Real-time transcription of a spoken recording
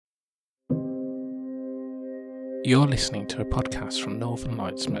You're listening to a podcast from Northern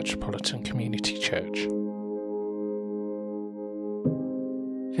Lights Metropolitan Community Church.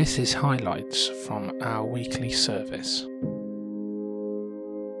 This is highlights from our weekly service.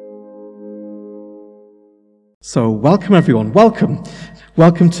 So, welcome everyone, welcome.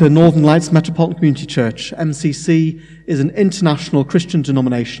 Welcome to Northern Lights Metropolitan Community Church. MCC is an international Christian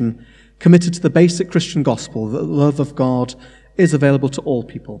denomination committed to the basic Christian gospel that the love of God is available to all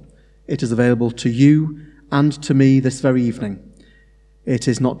people. It is available to you and to me this very evening. It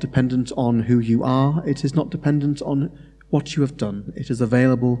is not dependent on who you are. It is not dependent on what you have done. It is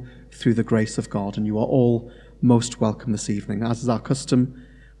available through the grace of God, and you are all most welcome this evening. As is our custom,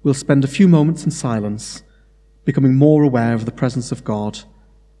 we'll spend a few moments in silence, becoming more aware of the presence of God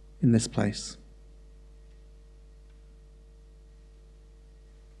in this place.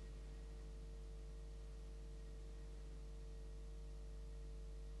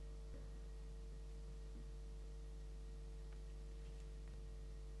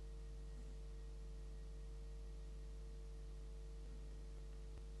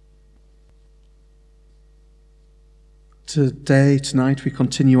 Tonight, we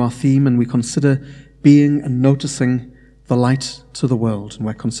continue our theme and we consider being and noticing the light to the world. And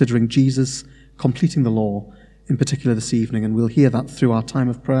we're considering Jesus completing the law in particular this evening. And we'll hear that through our time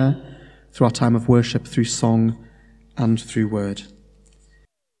of prayer, through our time of worship, through song and through word.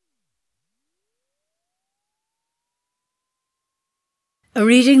 A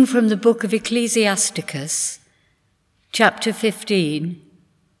reading from the book of Ecclesiasticus, chapter 15,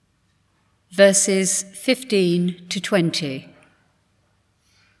 verses 15 to 20.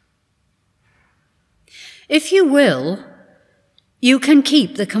 If you will, you can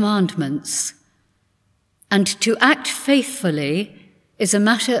keep the commandments, and to act faithfully is a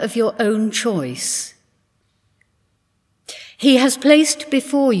matter of your own choice. He has placed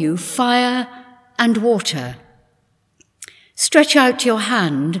before you fire and water. Stretch out your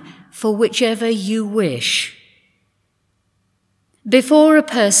hand for whichever you wish. Before a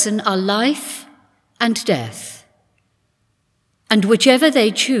person are life and death, and whichever they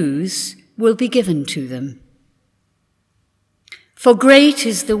choose will be given to them. For great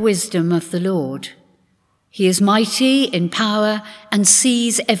is the wisdom of the Lord. He is mighty in power and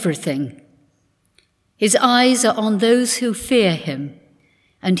sees everything. His eyes are on those who fear him,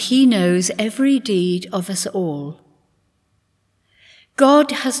 and he knows every deed of us all. God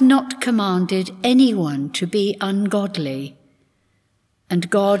has not commanded anyone to be ungodly, and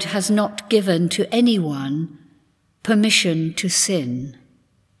God has not given to anyone permission to sin.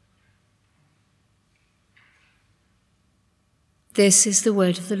 This is the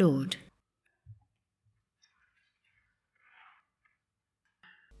word of the Lord.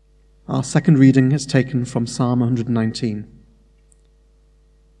 Our second reading is taken from Psalm 119.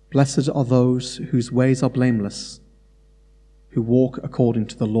 Blessed are those whose ways are blameless, who walk according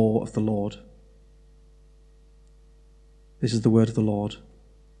to the law of the Lord. This is the word of the Lord.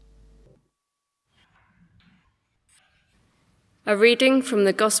 A reading from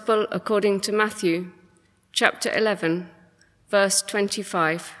the Gospel according to Matthew, chapter 11, verse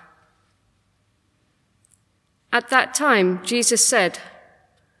 25. At that time, Jesus said,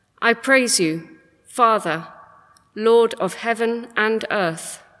 I praise you, Father, Lord of heaven and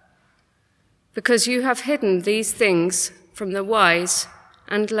earth, because you have hidden these things from the wise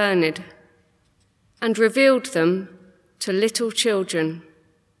and learned, and revealed them to little children.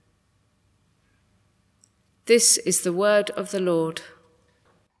 This is the word of the Lord.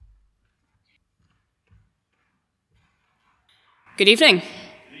 Good evening.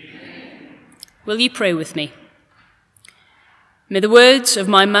 Will you pray with me? May the words of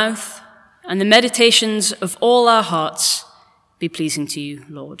my mouth and the meditations of all our hearts be pleasing to you,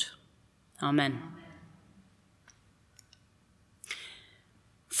 Lord. Amen.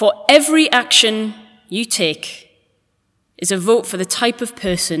 For every action you take is a vote for the type of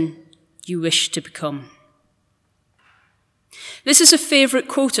person you wish to become. This is a favourite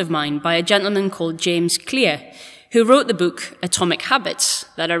quote of mine by a gentleman called James Clear, who wrote the book Atomic Habits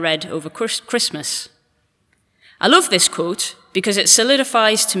that I read over Christmas. I love this quote because it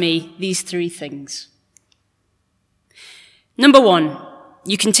solidifies to me these three things. Number one,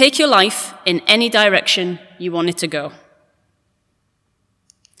 you can take your life in any direction you want it to go.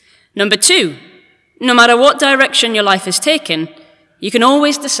 Number two, no matter what direction your life is taken, you can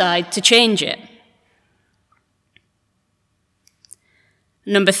always decide to change it.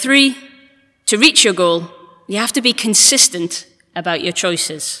 Number three, to reach your goal, you have to be consistent about your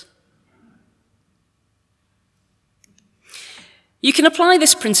choices. You can apply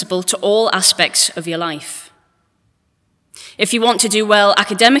this principle to all aspects of your life. If you want to do well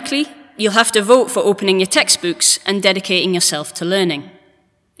academically, you'll have to vote for opening your textbooks and dedicating yourself to learning.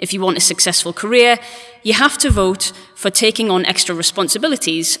 If you want a successful career, you have to vote for taking on extra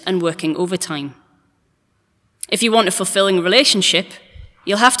responsibilities and working overtime. If you want a fulfilling relationship,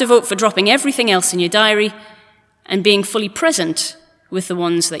 you'll have to vote for dropping everything else in your diary and being fully present with the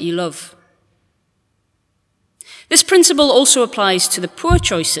ones that you love. This principle also applies to the poor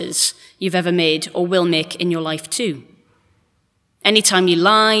choices you've ever made or will make in your life too. Anytime you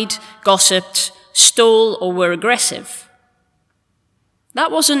lied, gossiped, stole, or were aggressive,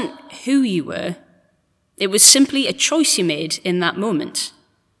 that wasn't who you were. It was simply a choice you made in that moment.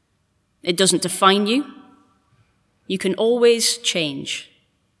 It doesn't define you. You can always change.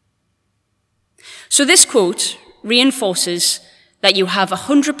 So this quote reinforces that you have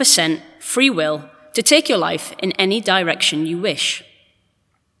 100% free will to take your life in any direction you wish.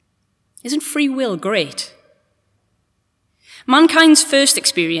 Isn't free will great? Mankind's first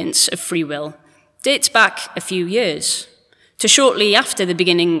experience of free will dates back a few years, to shortly after the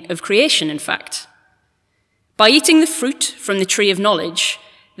beginning of creation, in fact. By eating the fruit from the tree of knowledge,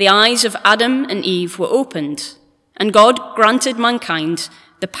 the eyes of Adam and Eve were opened, and God granted mankind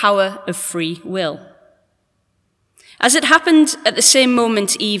the power of free will. As it happened at the same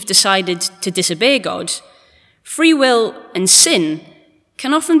moment Eve decided to disobey God, free will and sin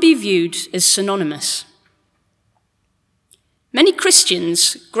can often be viewed as synonymous. Many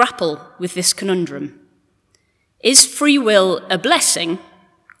Christians grapple with this conundrum. Is free will a blessing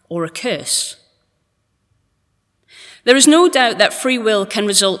or a curse? There is no doubt that free will can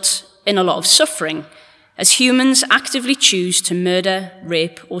result in a lot of suffering as humans actively choose to murder,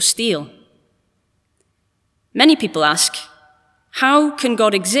 rape, or steal. Many people ask, how can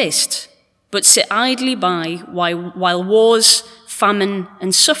God exist but sit idly by while wars, famine,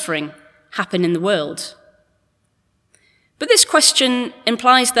 and suffering happen in the world? But this question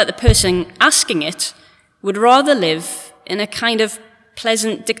implies that the person asking it would rather live in a kind of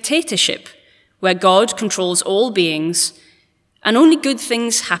pleasant dictatorship where God controls all beings and only good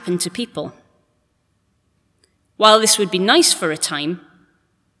things happen to people. While this would be nice for a time,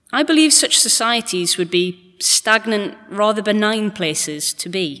 I believe such societies would be stagnant, rather benign places to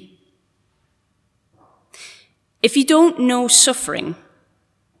be. If you don't know suffering,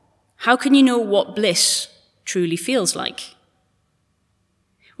 how can you know what bliss truly feels like?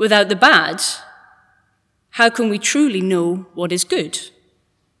 Without the bad, how can we truly know what is good?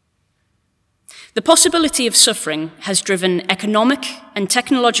 The possibility of suffering has driven economic and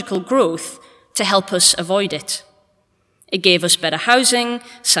technological growth to help us avoid it. It gave us better housing,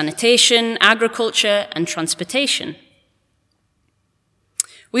 sanitation, agriculture, and transportation.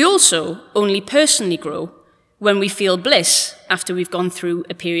 We also only personally grow when we feel bliss after we've gone through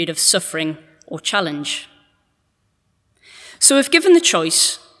a period of suffering or challenge. So if given the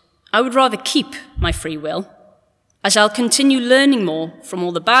choice, I would rather keep my free will, as I'll continue learning more from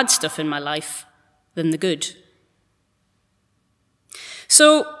all the bad stuff in my life than the good.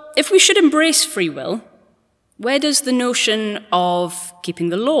 So if we should embrace free will, where does the notion of keeping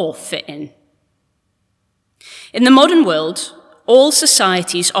the law fit in? In the modern world, all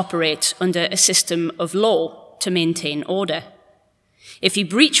societies operate under a system of law to maintain order. If you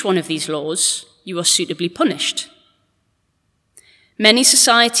breach one of these laws, you are suitably punished. Many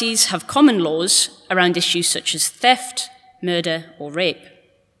societies have common laws around issues such as theft, murder, or rape.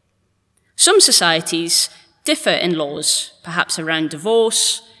 Some societies differ in laws, perhaps around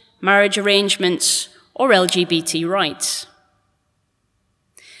divorce, marriage arrangements, or LGBT rights.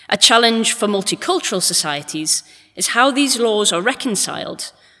 A challenge for multicultural societies is how these laws are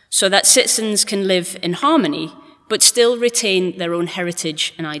reconciled so that citizens can live in harmony but still retain their own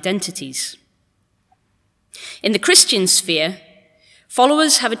heritage and identities. In the Christian sphere,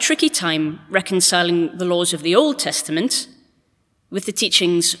 followers have a tricky time reconciling the laws of the Old Testament with the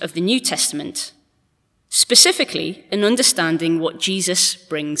teachings of the New Testament, specifically in understanding what Jesus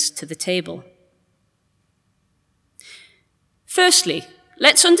brings to the table. Firstly,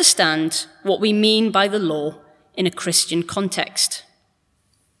 let's understand what we mean by the law in a Christian context.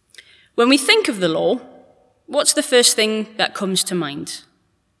 When we think of the law, what's the first thing that comes to mind?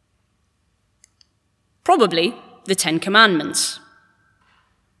 Probably the Ten Commandments.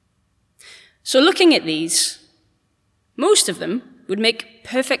 So looking at these, most of them would make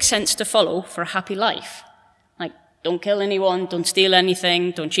perfect sense to follow for a happy life. Like, don't kill anyone, don't steal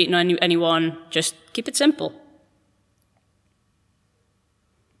anything, don't cheat on anyone, just keep it simple.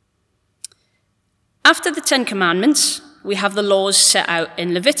 After the Ten Commandments, we have the laws set out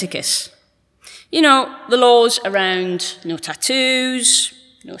in Leviticus. You know, the laws around no tattoos,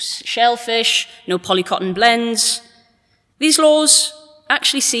 no shellfish, no polycotton blends. These laws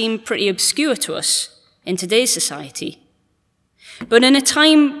actually seem pretty obscure to us in today's society. But in a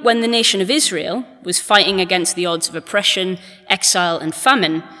time when the nation of Israel was fighting against the odds of oppression, exile, and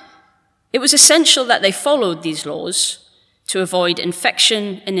famine, it was essential that they followed these laws to avoid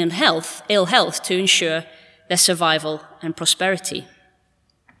infection and ill health to ensure their survival and prosperity.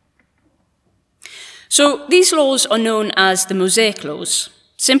 So these laws are known as the Mosaic Laws,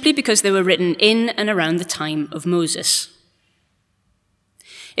 simply because they were written in and around the time of Moses.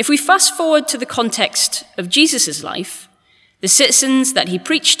 If we fast forward to the context of Jesus' life, the citizens that he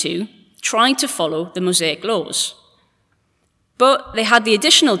preached to tried to follow the Mosaic Laws. But they had the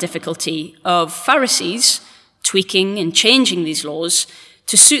additional difficulty of Pharisees tweaking and changing these laws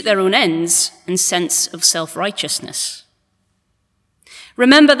to suit their own ends and sense of self-righteousness.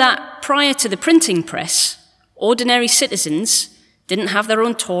 Remember that prior to the printing press, ordinary citizens didn't have their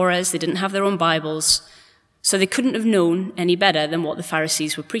own Torahs, they didn't have their own Bibles, so they couldn't have known any better than what the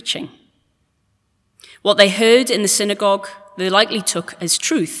Pharisees were preaching. What they heard in the synagogue, they likely took as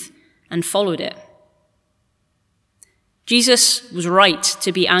truth and followed it. Jesus was right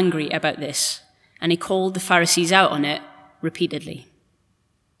to be angry about this, and he called the Pharisees out on it repeatedly.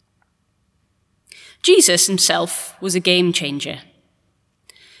 Jesus himself was a game changer.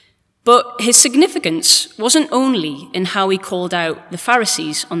 But his significance wasn't only in how he called out the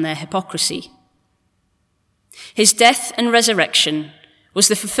Pharisees on their hypocrisy. His death and resurrection was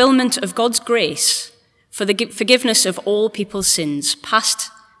the fulfillment of God's grace for the forgiveness of all people's sins,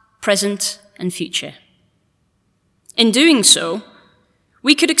 past, present, and future. In doing so,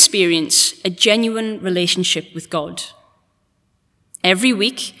 we could experience a genuine relationship with God. Every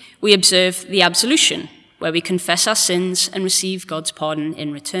week, we observe the absolution, where we confess our sins and receive God's pardon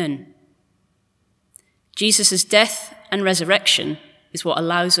in return. Jesus' death and resurrection is what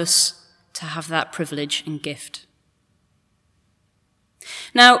allows us to have that privilege and gift.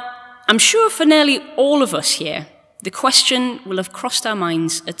 Now, I'm sure for nearly all of us here, the question will have crossed our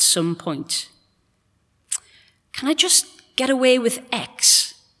minds at some point. Can I just get away with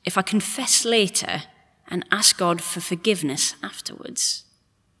X if I confess later and ask God for forgiveness afterwards?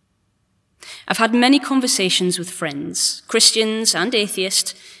 I've had many conversations with friends, Christians and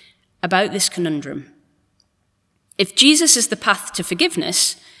atheists, about this conundrum. If Jesus is the path to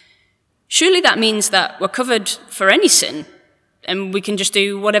forgiveness, surely that means that we're covered for any sin and we can just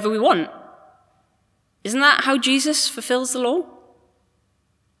do whatever we want. Isn't that how Jesus fulfills the law?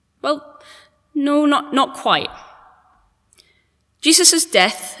 Well, no, not quite. Jesus'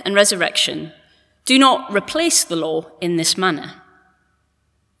 death and resurrection do not replace the law in this manner.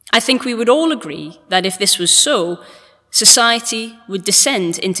 I think we would all agree that if this was so, society would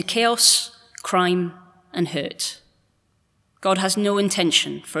descend into chaos, crime, and hurt. God has no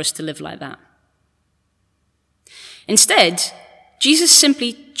intention for us to live like that. Instead, Jesus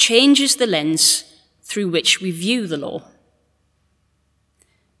simply changes the lens through which we view the law.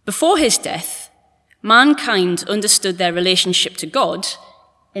 Before his death, mankind understood their relationship to God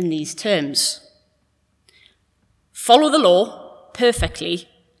in these terms. Follow the law perfectly,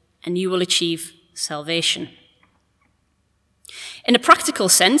 and you will achieve salvation. In a practical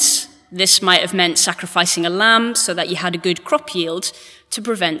sense, this might have meant sacrificing a lamb so that you had a good crop yield to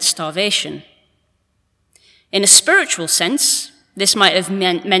prevent starvation. In a spiritual sense, this might have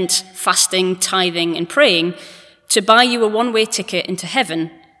meant fasting, tithing, and praying to buy you a one-way ticket into heaven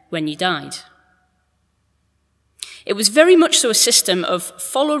when you died. It was very much so a system of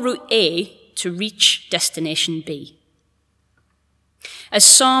follow route A to reach destination B. As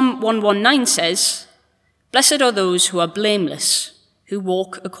Psalm 119 says, "Blessed are those who are blameless, who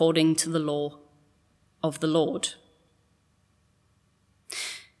walk according to the law of the Lord."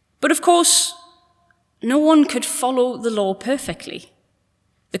 But of course, no one could follow the law perfectly.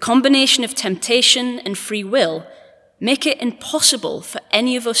 The combination of temptation and free will make it impossible for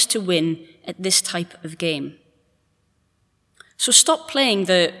any of us to win at this type of game. So stop playing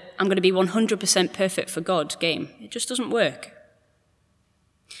the "I'm going to be 100% perfect for God" game. It just doesn't work.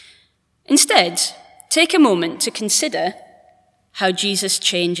 Instead, take a moment to consider how Jesus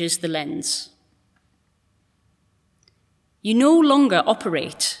changes the lens. You no longer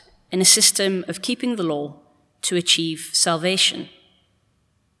operate in a system of keeping the law to achieve salvation.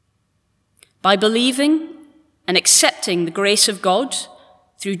 By believing and accepting the grace of God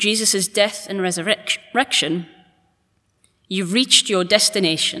through Jesus' death and resurrection, you've reached your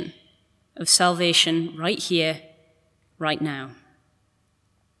destination of salvation right here, right now.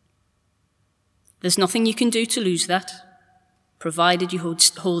 There's nothing you can do to lose that, provided you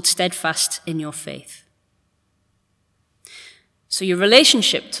hold steadfast in your faith. So your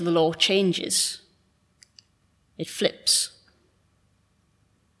relationship to the law changes. It flips.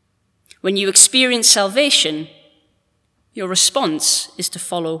 When you experience salvation, your response is to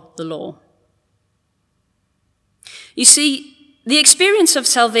follow the law. You see, the experience of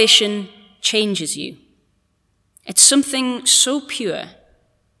salvation changes you. It's something so pure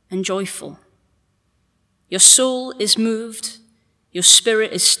and joyful. Your soul is moved, your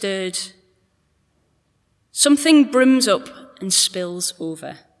spirit is stirred. Something brims up and spills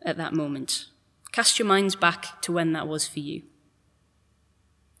over at that moment. Cast your minds back to when that was for you.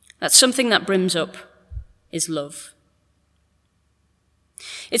 That something that brims up is love.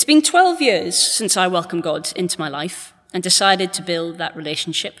 It's been 12 years since I welcomed God into my life and decided to build that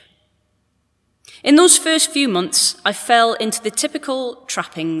relationship. In those first few months, I fell into the typical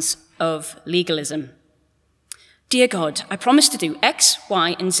trappings of legalism. Dear God, I promise to do X,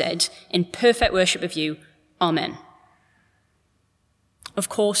 Y, and Z in perfect worship of you. Amen. Of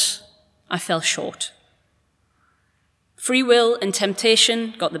course, I fell short. Free will and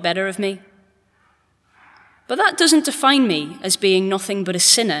temptation got the better of me. But that doesn't define me as being nothing but a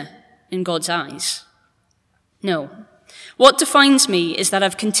sinner in God's eyes. No. What defines me is that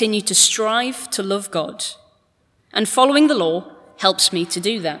I've continued to strive to love God, and following the law helps me to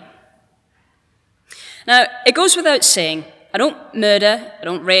do that. Now, it goes without saying, I don't murder, I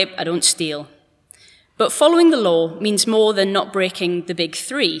don't rape, I don't steal. But following the law means more than not breaking the big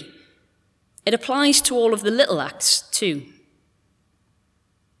three. It applies to all of the little acts too.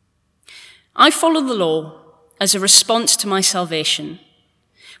 I follow the law as a response to my salvation,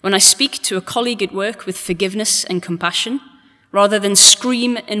 when I speak to a colleague at work with forgiveness and compassion, rather than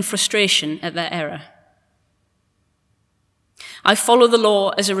scream in frustration at their error. I follow the law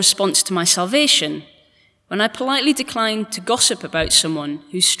as a response to my salvation, when I politely decline to gossip about someone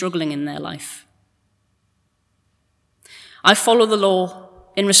who's struggling in their life. I follow the law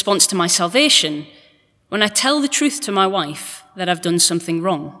in response to my salvation, when I tell the truth to my wife that I've done something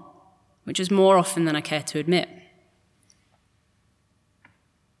wrong, which is more often than I care to admit.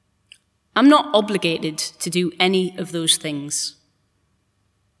 I'm not obligated to do any of those things,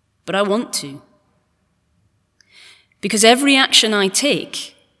 but I want to. Because every action I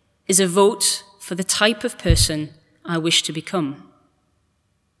take is a vote for the type of person I wish to become.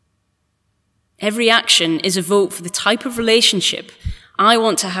 Every action is a vote for the type of relationship I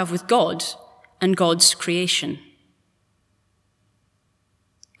want to have with God and God's creation.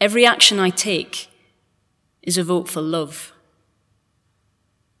 Every action I take is a vote for love.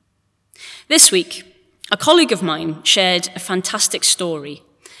 This week, a colleague of mine shared a fantastic story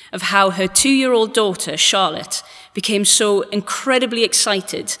of how her 2-year-old daughter, Charlotte, became so incredibly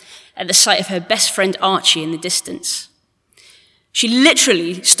excited at the sight of her best friend Archie in the distance. She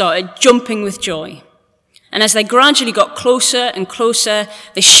literally started jumping with joy. And as they gradually got closer and closer,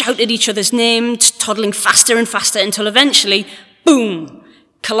 they shouted each other's names, toddling faster and faster until eventually, boom,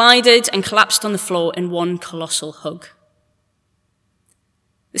 collided and collapsed on the floor in one colossal hug.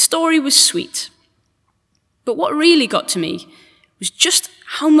 The story was sweet, but what really got to me was just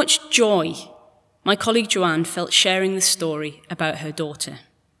how much joy my colleague Joanne felt sharing the story about her daughter.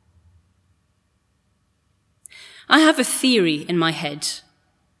 I have a theory in my head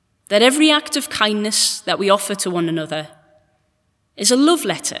that every act of kindness that we offer to one another is a love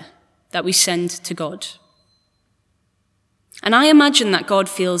letter that we send to God. And I imagine that God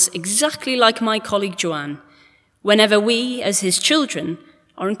feels exactly like my colleague Joanne whenever we, as his children,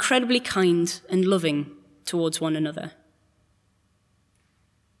 are incredibly kind and loving towards one another.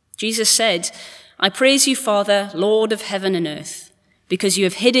 Jesus said, I praise you, Father, Lord of heaven and earth, because you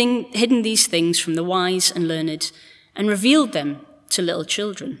have hidden these things from the wise and learned and revealed them to little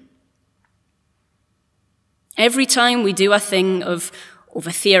children. Every time we do our thing of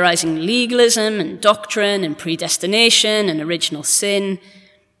over-theorizing legalism and doctrine and predestination and original sin,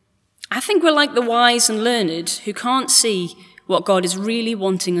 I think we're like the wise and learned who can't see what God is really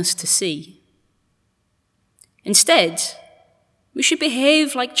wanting us to see. Instead, we should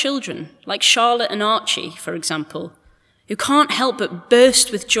behave like children, like Charlotte and Archie, for example, who can't help but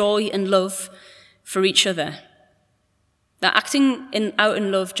burst with joy and love for each other. That acting out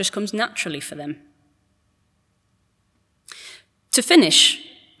in love just comes naturally for them. To finish,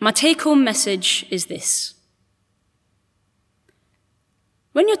 my take-home message is this.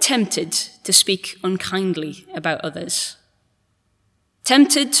 When you're tempted to speak unkindly about others,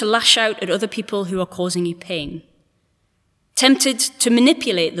 tempted to lash out at other people who are causing you pain, tempted to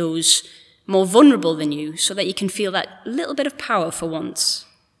manipulate those more vulnerable than you so that you can feel that little bit of power for once,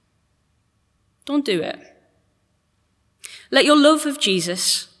 don't do it. Let your love of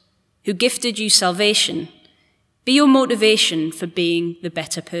Jesus, who gifted you salvation, be your motivation for being the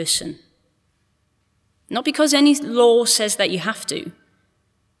better person. Not because any law says that you have to,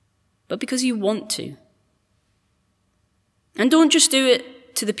 but because you want to. And don't just do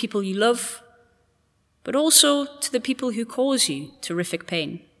it to the people you love, but also to the people who cause you terrific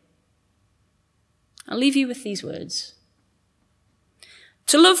pain. I'll leave you with these words.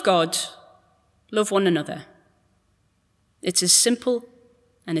 To love God, love one another. It's as simple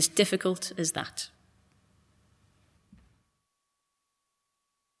and as difficult as that.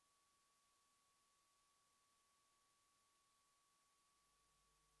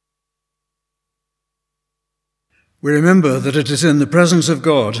 We remember that it is in the presence of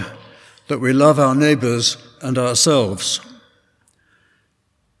God that we love our neighbours and ourselves.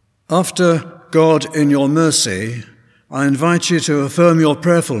 After God in your mercy, I invite you to affirm your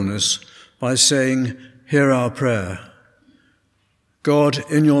prayerfulness by saying, hear our prayer. God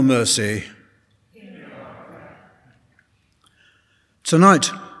in your mercy.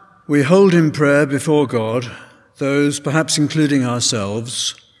 Tonight, we hold in prayer before God those, perhaps including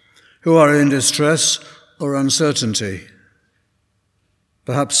ourselves, who are in distress or uncertainty,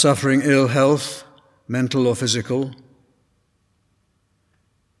 perhaps suffering ill health, mental or physical,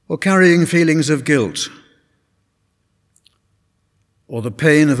 or carrying feelings of guilt, or the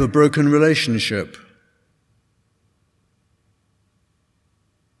pain of a broken relationship,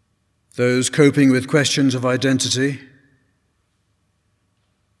 those coping with questions of identity,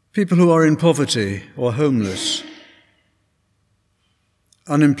 people who are in poverty or homeless,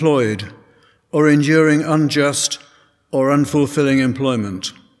 unemployed, or enduring unjust or unfulfilling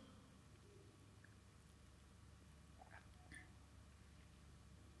employment.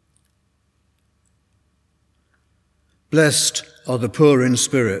 Blessed are the poor in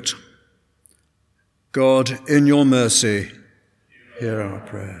spirit. God, in your mercy, hear our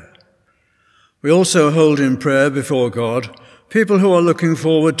prayer. We also hold in prayer before God people who are looking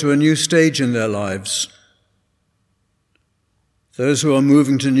forward to a new stage in their lives, those who are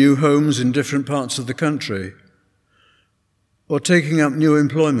moving to new homes in different parts of the country, or taking up new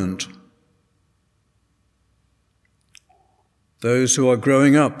employment, those who are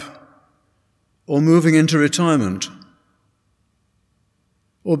growing up, or moving into retirement,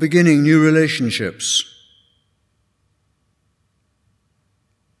 or beginning new relationships,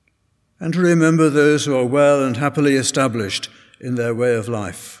 and to remember those who are well and happily established in their way of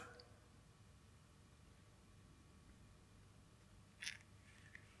life.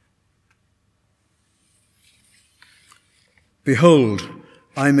 Behold,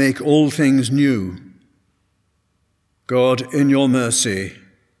 I make all things new. God, in your mercy,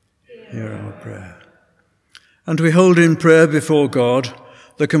 hear our prayer. And we hold in prayer before God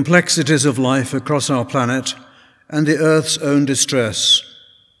the complexities of life across our planet and the earth's own distress.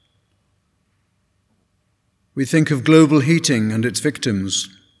 We think of global heating and its victims,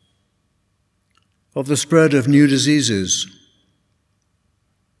 of the spread of new diseases,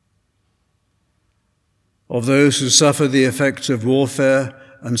 of those who suffer the effects of warfare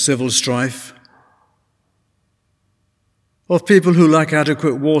and civil strife, of people who lack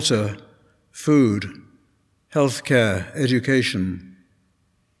adequate water, food, health care, education.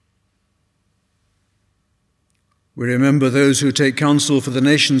 We remember those who take counsel for the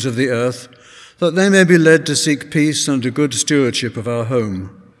nations of the earth, that they may be led to seek peace and a good stewardship of our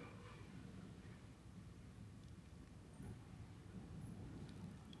home.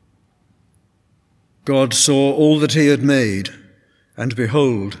 God saw all that he had made, and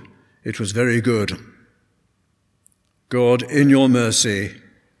behold, it was very good. God, in your mercy,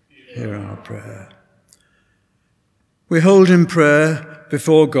 hear our prayer. We hold in prayer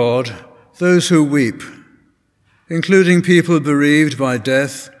before God those who weep, including people bereaved by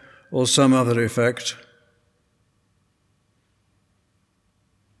death or some other effect,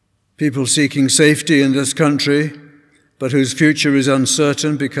 people seeking safety in this country, but whose future is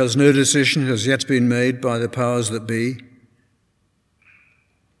uncertain because no decision has yet been made by the powers that be.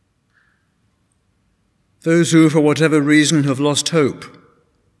 Those who, for whatever reason, have lost hope.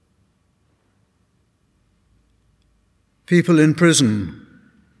 People in prison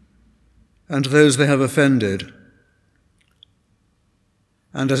and those they have offended.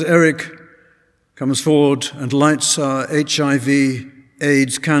 And as Eric comes forward and lights our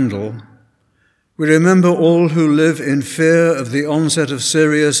HIV/AIDS candle, we remember all who live in fear of the onset of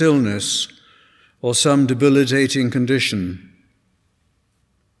serious illness or some debilitating condition.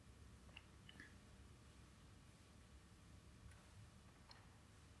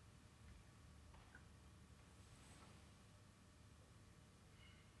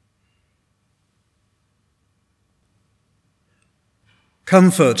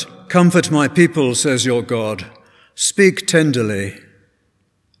 Comfort, comfort my people, says your God. Speak tenderly.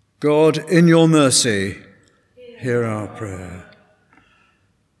 God, in your mercy, hear our prayer.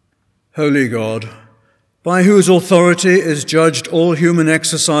 Holy God, by whose authority is judged all human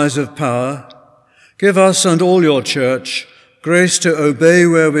exercise of power, give us and all your church grace to obey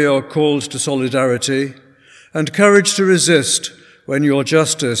where we are called to solidarity, and courage to resist when your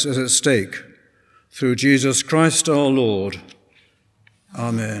justice is at stake. Through Jesus Christ our Lord.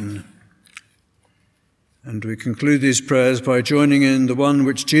 Amen. And we conclude these prayers by joining in the one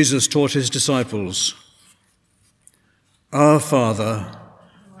which Jesus taught his disciples. Our Father,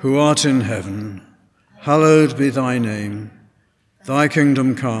 who art in heaven, hallowed be thy name. Thy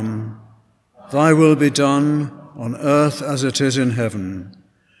kingdom come, thy will be done on earth as it is in heaven.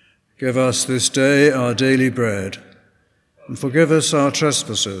 Give us this day our daily bread, and forgive us our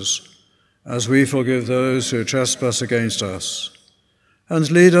trespasses, as we forgive those who trespass against us. And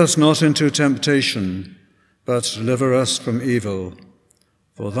lead us not into temptation, but deliver us from evil.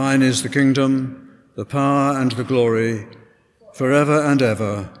 For thine is the kingdom, the power, and the glory, forever and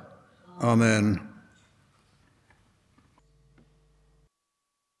ever. Amen.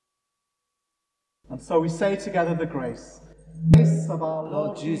 And so we say together the grace. Grace of our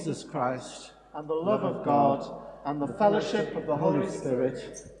Lord Jesus Christ, and the love of God, and the fellowship of the Holy Spirit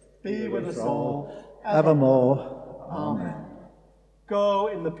be with us all evermore. Amen. Go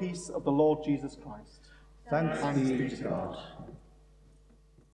in the peace of the Lord Jesus Christ. Thanks be to God.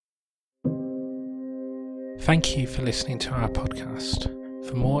 Thank you for listening to our podcast.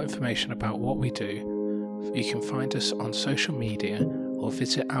 For more information about what we do, you can find us on social media or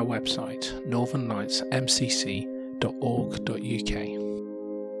visit our website northernlightsmcc.org.uk.